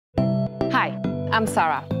Hi, I'm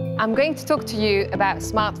Sarah. I'm going to talk to you about a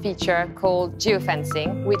smart feature called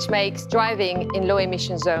geofencing, which makes driving in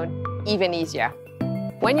low-emission zone even easier.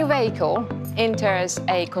 When your vehicle enters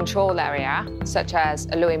a control area, such as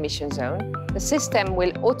a low-emission zone, the system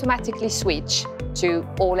will automatically switch to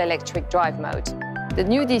all-electric drive mode. The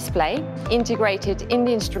new display, integrated in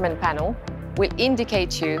the instrument panel, will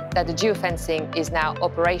indicate you that the geofencing is now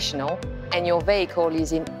operational and your vehicle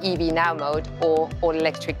is in EV Now mode or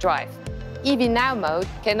all-electric drive. EV Now mode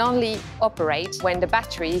can only operate when the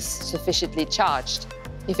battery is sufficiently charged.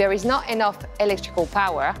 If there is not enough electrical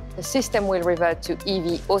power, the system will revert to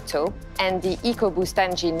EV Auto, and the EcoBoost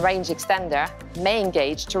engine range extender may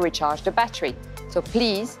engage to recharge the battery. So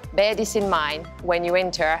please bear this in mind when you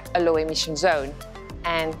enter a low-emission zone,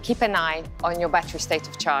 and keep an eye on your battery state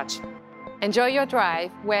of charge. Enjoy your drive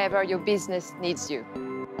wherever your business needs you.